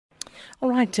All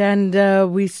right,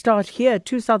 and we start here.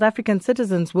 Two South African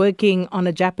citizens working on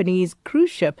a Japanese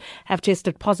cruise ship have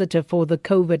tested positive for the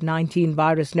COVID-19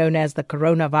 virus known as the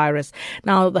coronavirus.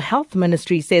 Now, the health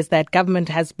ministry says that government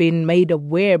has been made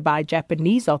aware by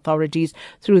Japanese authorities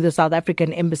through the South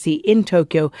African embassy in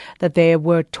Tokyo that there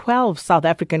were 12 South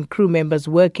African crew members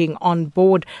working on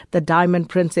board the Diamond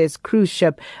Princess cruise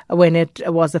ship when it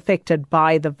was affected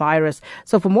by the virus.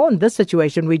 So for more on this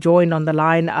situation, we joined on the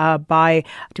line by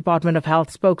Department of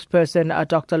Health spokesperson,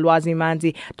 Dr. Lwazi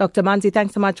Manzi. Dr. Manzi,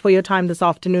 thanks so much for your time this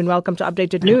afternoon. Welcome to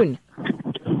Update at Noon.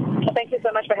 Thank you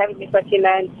so much for having me, Sakina,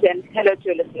 and hello to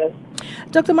your listeners.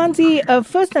 Dr. Manzi,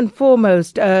 first and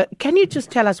foremost, can you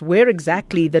just tell us where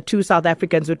exactly the two South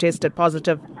Africans who tested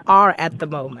positive are at the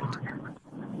moment?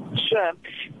 Sure.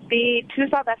 The two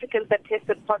South Africans that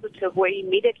tested positive were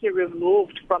immediately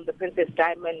removed from the Princess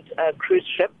Diamond cruise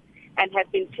ship and have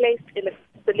been placed in a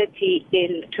facility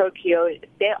in Tokyo.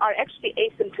 They are actually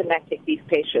asymptomatic, these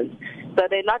patients. So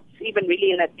they're not even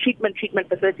really in a treatment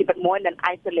facility, but more in an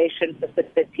isolation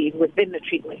facility within the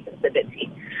treatment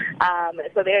facility.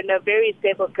 So they're in a very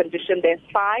stable condition. They're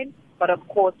fine, but of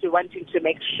course we're wanting to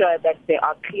make sure that they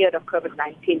are cleared of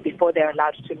COVID-19 before they're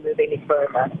allowed to move any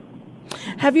further.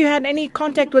 Have you had any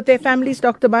contact with their families,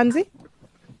 Dr. Manzi?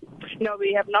 No,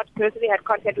 we have not personally had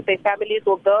contact with their families,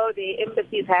 although the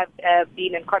embassies have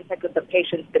been in contact with the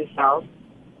patients themselves.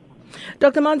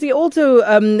 Dr. Manzi, also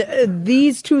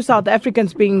these two South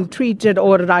Africans being treated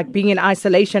or like being in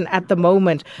isolation at the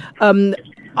moment,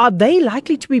 are they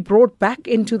likely to be brought back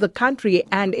into the country?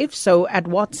 And if so, at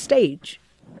what stage?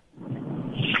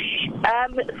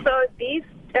 So these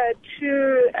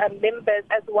two members,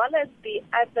 as well as the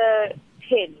other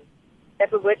 10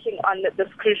 that were working on this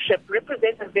cruise ship,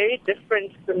 represent a very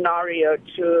different scenario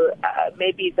to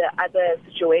maybe the other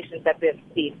situations that we have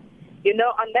seen. You know,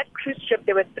 on that cruise ship,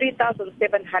 there were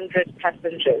 3,700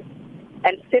 passengers,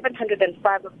 and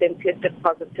 705 of them tested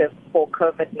positive for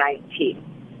COVID-19.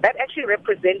 That actually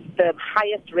represents the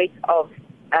highest rate of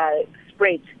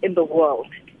spread in the world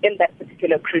in that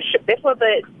particular cruise ship. Therefore,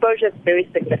 the exposure is very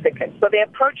significant. So the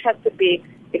approach has to be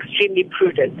extremely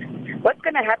prudent. What's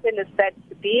going to happen is that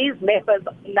these members,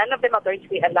 none of them are going to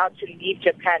be allowed to leave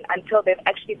Japan until they've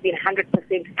actually been 100%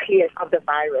 cleared of the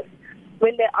virus.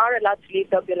 When they are allowed to leave,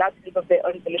 they'll be allowed to leave of their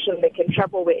own volition. They can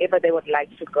travel wherever they would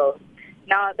like to go.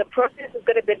 Now, the process is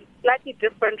going to be slightly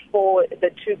different for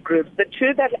the two groups. The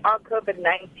two that are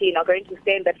COVID-19 are going to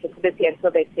stay in that facility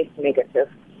until they test negative.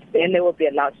 Then they will be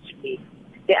allowed to leave.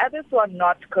 The others who are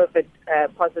not COVID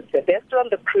positive, they're still on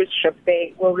the cruise ship.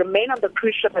 They will remain on the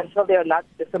cruise ship until they're allowed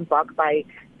to disembark by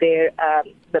the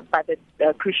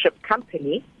cruise ship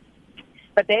company.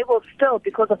 But they will still,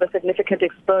 because of the significant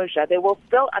exposure, they will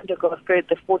still undergo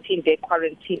the 14-day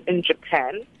quarantine in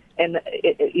Japan, and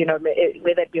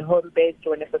whether it be home-based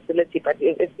or in a facility, but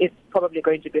it's probably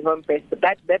going to be home-based. But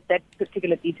that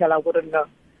particular detail I wouldn't know.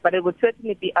 But it would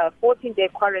certainly be a 14-day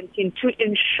quarantine to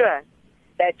ensure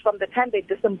that from the time they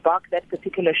disembark that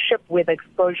particular ship where the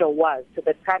exposure was to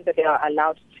the time that they are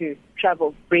allowed to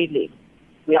travel freely,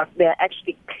 they are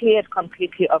actually cleared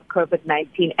completely of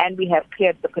COVID-19, and we have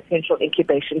cleared the potential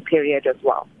incubation period as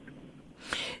well.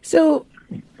 So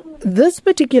this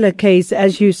particular case,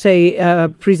 as you say,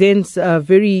 presents a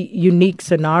very unique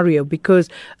scenario because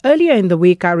earlier in the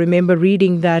week, I remember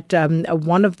reading that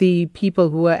one of the people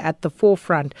who were at the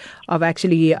forefront of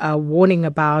actually warning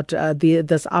about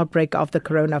this outbreak of the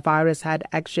coronavirus had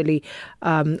actually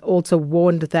also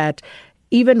warned that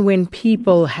even when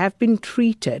people have been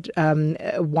treated,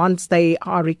 once they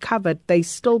are recovered, they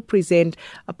still present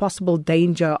a possible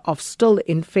danger of still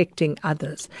infecting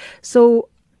others. So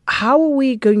how are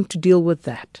we going to deal with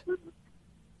that?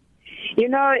 You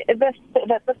know,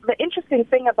 the interesting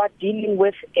thing about dealing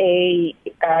with a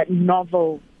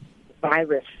novel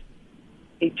virus,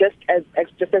 just as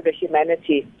a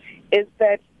humanity, is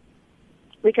that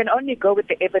we can only go with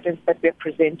the evidence that we're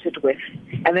presented with,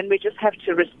 and then we just have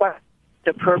to respond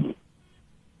to the problem.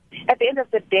 At the end of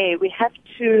the day, we have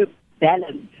to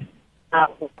balance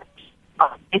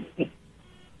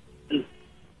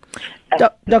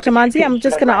Dr. Manzi, I'm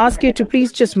just going to ask you to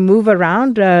please just move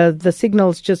around. The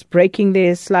signal's just breaking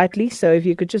there slightly, so if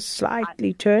you could just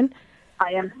slightly turn.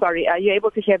 I am sorry. Are you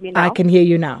able to hear me now? I can hear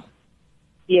you now.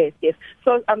 Yes.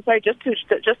 So I'm sorry, just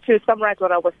to summarize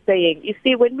what I was saying. You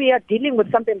see, when we are dealing with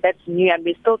something that's new and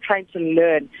we're still trying to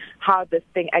learn how this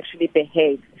thing actually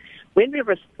behaves, when we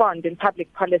respond in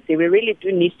public policy, we really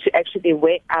do need to actually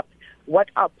weigh up what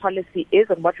our policy is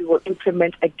and what we will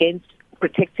implement against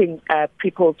protecting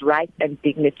people's rights and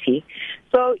dignity.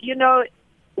 So, you know,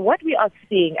 what we are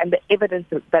seeing and the evidence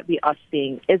that we are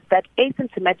seeing is that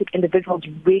asymptomatic individuals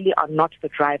really are not the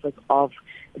drivers of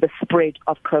the spread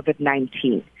of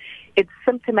COVID-19. It's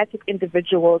symptomatic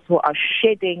individuals who are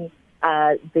shedding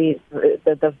the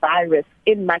virus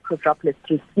in microdroplets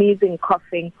through sneezing,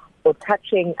 coughing, or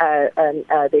touching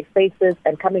their faces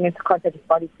and coming into contact with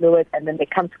body fluid, and then they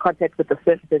come to contact with the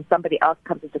surface, and somebody else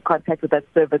comes into contact with that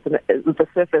surface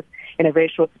in a very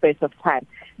short space of time.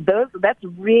 That's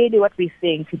really what we're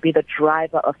seeing to be the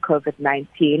driver of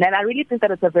COVID-19, and I really think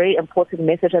that it's a very important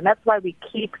message, and that's why we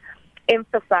keep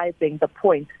emphasizing the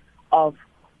point of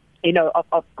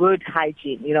good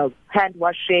hygiene, hand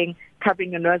washing,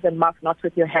 covering your nose and mouth, not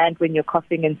with your hand when you're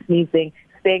coughing and sneezing,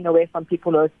 staying away from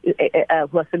people who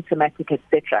are symptomatic,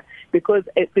 etc. Because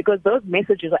those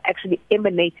messages are actually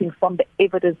emanating from the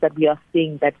evidence that we are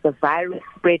seeing that the virus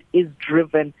spread is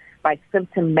driven by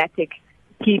symptomatic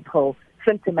people,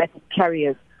 symptomatic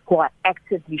carriers who are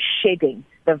actively shedding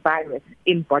the virus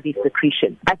in body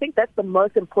secretion. I think that's the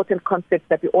most important concept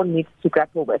that we all need to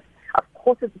grapple with. Of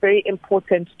course, it's very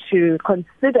important to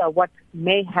consider what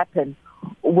may happen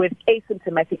with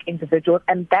asymptomatic individuals,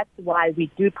 and that's why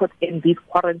we do put in these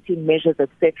quarantine measures,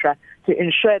 etc., to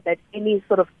ensure that any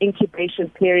sort of incubation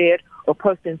period or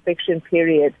post-infection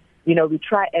period, we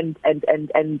try and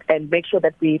make sure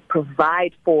that we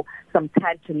provide for some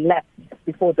time to lapse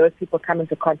before those people come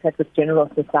into contact with general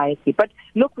society. But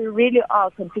look, we really are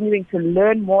continuing to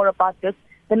learn more about this.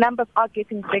 The numbers are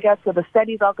getting bigger, so the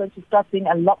studies are going to start being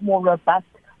a lot more robust.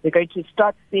 We're going to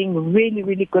start seeing really,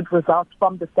 really good results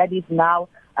from the studies now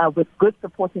with good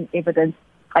supporting evidence.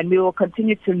 And we will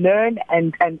continue to learn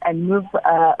and move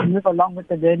along with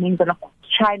the learnings. And of course,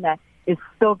 China is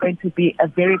still going to be a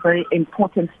very, very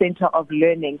important center of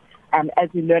learning as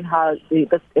we learn how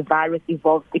this virus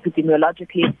evolves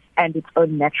epidemiologically and its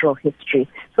own natural history.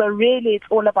 So really, it's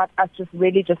all about us just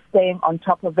staying on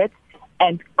top of it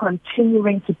and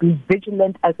continuing to be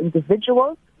vigilant as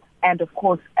individuals, and of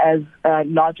course as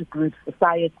larger groups,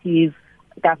 societies,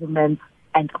 governments,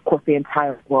 and of course the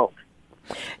entire world.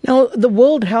 Now, the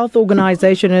World Health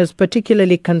Organization is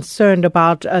particularly concerned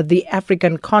about the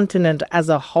African continent as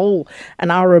a whole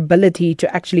and our ability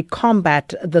to actually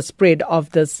combat the spread of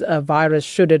this virus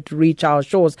should it reach our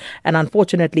shores. And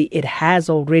unfortunately, it has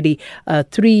already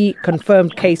 3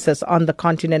 confirmed cases on the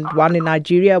continent, 1 in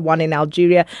Nigeria, 1 in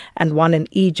Algeria, and 1 in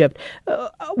Egypt.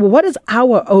 What is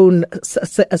our own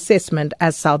assessment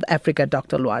as South Africa,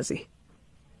 Dr. Lwazi?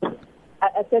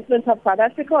 Assessment of South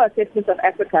Africa or assessment of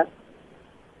Africa?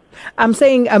 I'm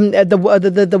saying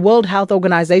the World Health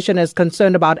Organization is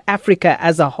concerned about Africa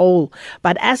as a whole,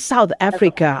 but as South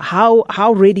Africa,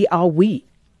 how ready are we?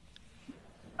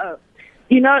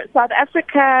 South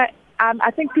Africa.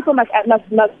 I think people must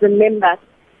remember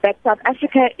that South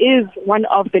Africa is one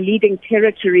of the leading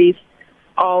territories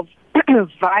of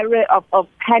of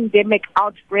pandemic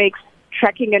outbreaks,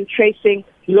 tracking and tracing,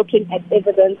 looking at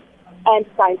evidence and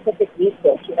scientific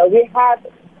research. We have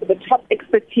the top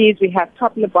expertise, we have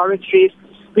top laboratories,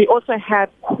 we also have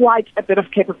quite a bit of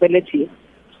capability.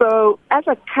 So as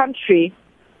a country,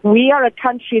 we are a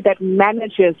country that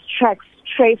manages, tracks,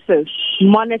 traces,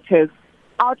 monitors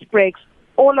outbreaks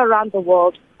all around the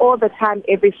world, all the time,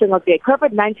 every single day.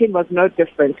 COVID-19 was no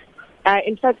different.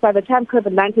 In fact, by the time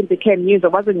COVID-19 became news,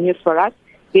 it wasn't news for us.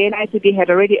 The NICD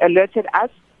had already alerted us.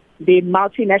 The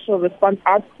multinational response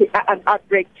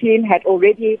outbreak team had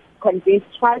already convened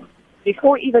twice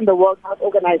before even the World Health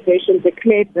Organization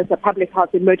declared this a public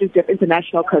health emergency of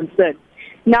international concern.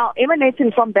 Now,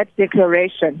 emanating from that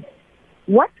declaration,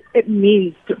 what it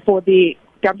means for the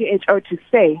WHO to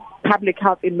say public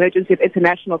health emergency of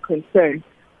international concern,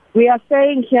 we are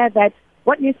saying here that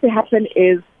what needs to happen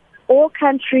is all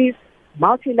countries,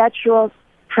 multilaterals,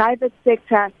 private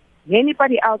sector,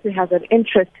 anybody else who has an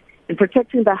interest in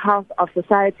protecting the health of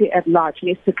society at large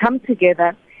needs to come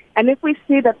together. And if we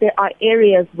see that there are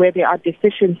areas where there are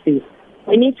deficiencies,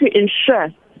 we need to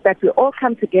ensure that we all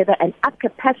come together and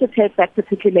capacitate that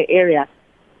particular area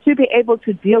to be able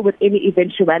to deal with any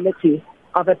eventuality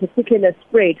of a particular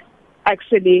spread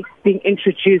actually being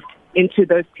introduced into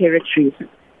those territories.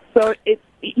 So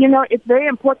it's very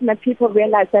important that people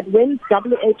realize that when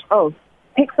WHO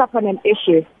picks up on an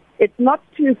issue, it's not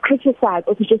to criticize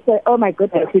or to just say, oh my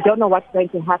goodness, we don't know what's going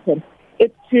to happen.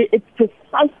 It's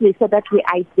precisely so that we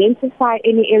identify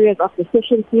any areas of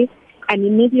deficiency and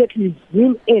immediately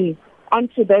zoom in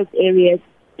onto those areas,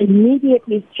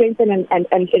 immediately strengthen and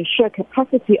ensure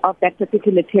capacity of that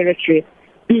particular territory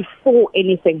before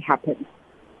anything happens.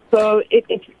 So it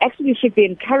actually should be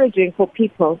encouraging for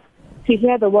people to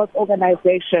hear the World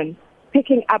Organization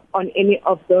picking up on any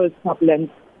of those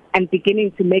problems and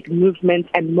beginning to make movements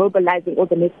and mobilizing all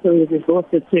the necessary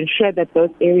resources to ensure that those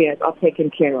areas are taken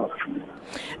care of.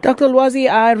 Dr. Lwazi,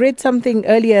 I read something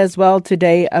earlier as well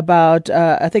today about,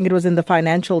 I think it was in the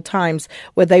Financial Times,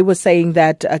 where they were saying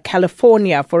that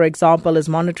California, for example, is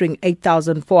monitoring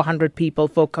 8,400 people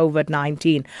for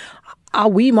COVID-19. Are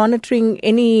we monitoring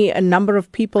any number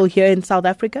of people here in South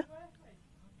Africa?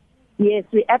 Yes,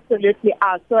 we absolutely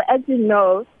are. So as you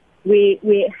know,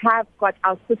 we have got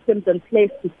our systems in place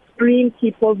to screen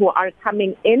people who are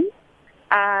coming in.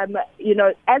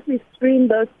 As we screen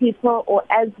those people or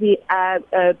as we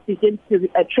begin to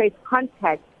trace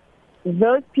contact,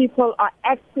 those people are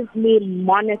actively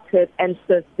monitored and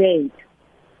surveyed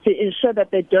to ensure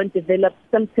that they don't develop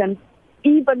symptoms,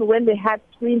 even when we have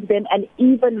screened them, and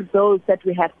even those that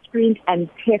we have screened and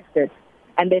tested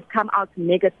and they've come out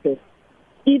negative.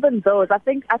 Even those, I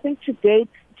think to date,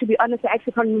 to be honest, I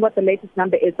actually can't remember what the latest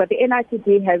number is, but the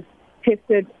NICD has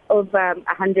tested over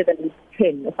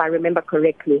 110, if I remember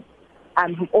correctly,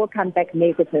 who've all come back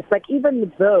negative. But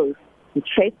even those, we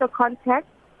trace the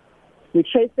contacts, we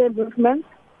trace their movements,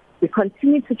 we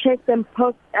continue to trace them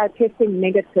post-testing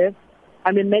negative,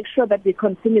 and we make sure that we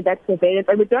continue that surveillance.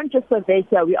 And we don't just survey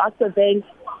here, we are surveying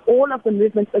all of the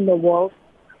movements in the world,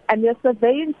 and we are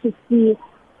surveying to see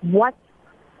what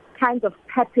kinds of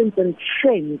patterns and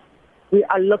trends we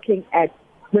are looking at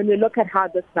when we look at how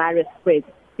this virus spreads.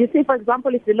 You see, for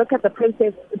example, if you look at the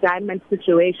Princess Diamond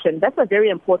situation, that's a very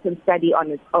important study on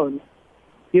its own.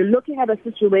 You're looking at a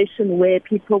situation where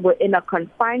people were in a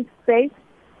confined space.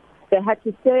 They had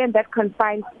to stay in that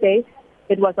confined space.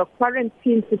 It was a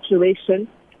quarantine situation,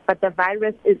 but the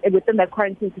virus is within that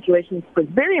quarantine situation. So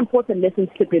very important lessons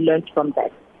to be learned from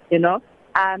that,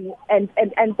 And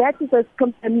that is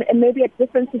maybe a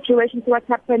different situation to what's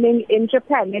happening in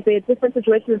Japan, maybe a different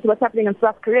situation to what's happening in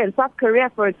South Korea. In South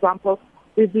Korea, for example,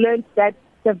 we've learned that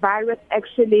the virus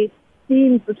actually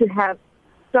seems to have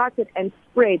started and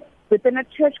spread within a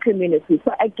church community.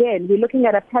 So again, we're looking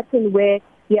at a pattern where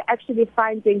you're actually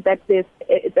finding that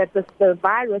the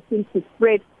virus seems to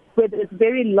spread where there's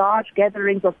very large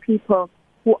gatherings of people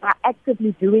who are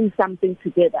actively doing something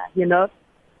together,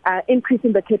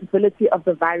 increasing the capability of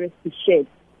the virus to shed.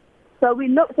 So we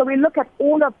look at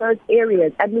all of those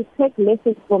areas and we take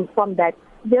lessons from that,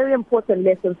 very important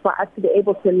lessons for us to be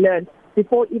able to learn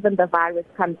before even the virus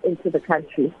comes into the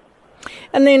country.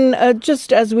 And then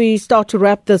just as we start to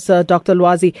wrap this, Dr.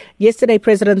 Lwazi, yesterday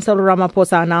President Cyril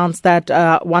Ramaphosa announced that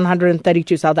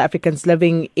 132 South Africans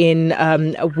living in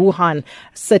Wuhan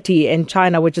city in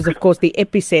China, which is, of course, the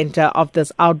epicenter of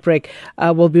this outbreak,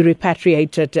 will be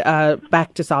repatriated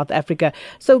back to South Africa.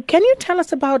 So can you tell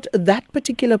us about that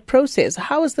particular process?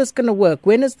 How is this going to work?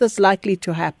 When is this likely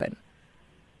to happen?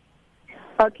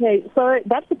 Okay, so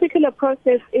that particular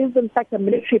process is in fact a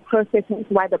military process, hence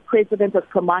why the President as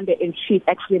Commander-in-Chief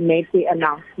actually made the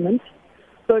announcement.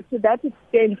 So to that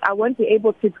extent, I won't be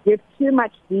able to give too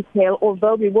much detail,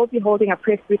 although we will be holding a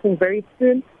press briefing very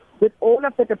soon with all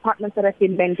of the departments that have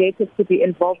been mandated to be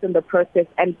involved in the process,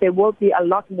 and there will be a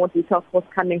lot more details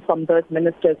forthcoming from those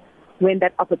ministers when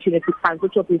that opportunity comes,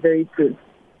 which will be very soon.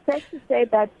 Safe to say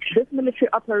that this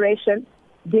military operation,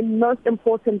 the most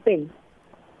important thing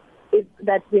is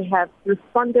that we have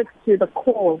responded to the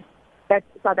call that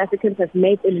South Africans have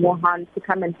made in Wuhan to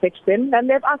come and fetch them. And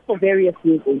they've asked for various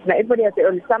reasons. Now, everybody has their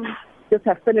own. Some just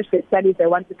have finished their studies. They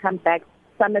want to come back.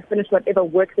 Some have finished whatever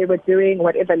work they were doing,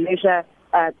 whatever leisure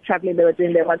traveling they were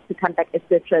doing. They want to come back,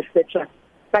 etc., etc.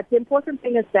 But the important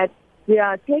thing is that we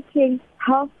are taking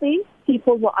healthy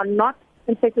people who are not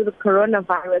infected with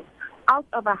coronavirus out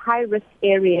of a high-risk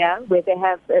area where they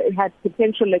have had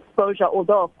potential exposure,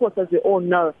 although, of course, as we all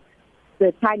know,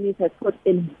 the Chinese have put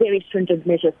in very stringent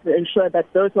measures to ensure that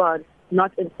those who are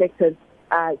not infected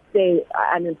stay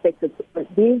uninfected. But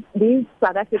these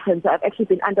South Africans have actually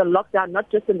been under lockdown, not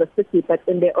just in the city, but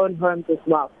in their own homes as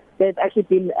well. They've actually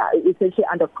been essentially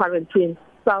under quarantine,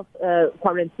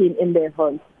 self-quarantine in their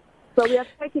homes. So we are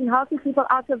taking healthy people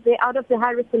out of the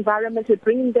high-risk environment. We're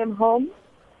bringing them home,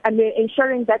 and we're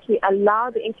ensuring that we allow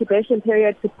the incubation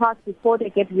period to pass before they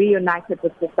get reunited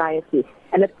with society.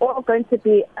 And it's all going to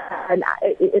be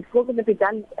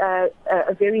done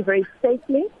very, very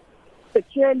safely,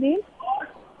 securely,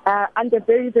 under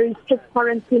very, very strict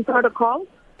quarantine protocols.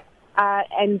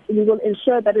 And we will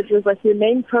ensure that it is a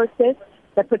humane process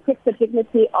that protects the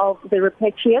dignity of the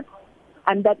repatriates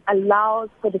and that allows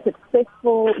for the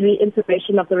successful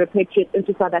reintegration of the repatriates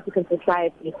into South African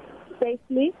society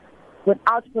safely,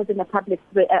 without posing a public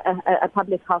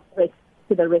health threat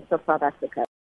to the rest of South Africa.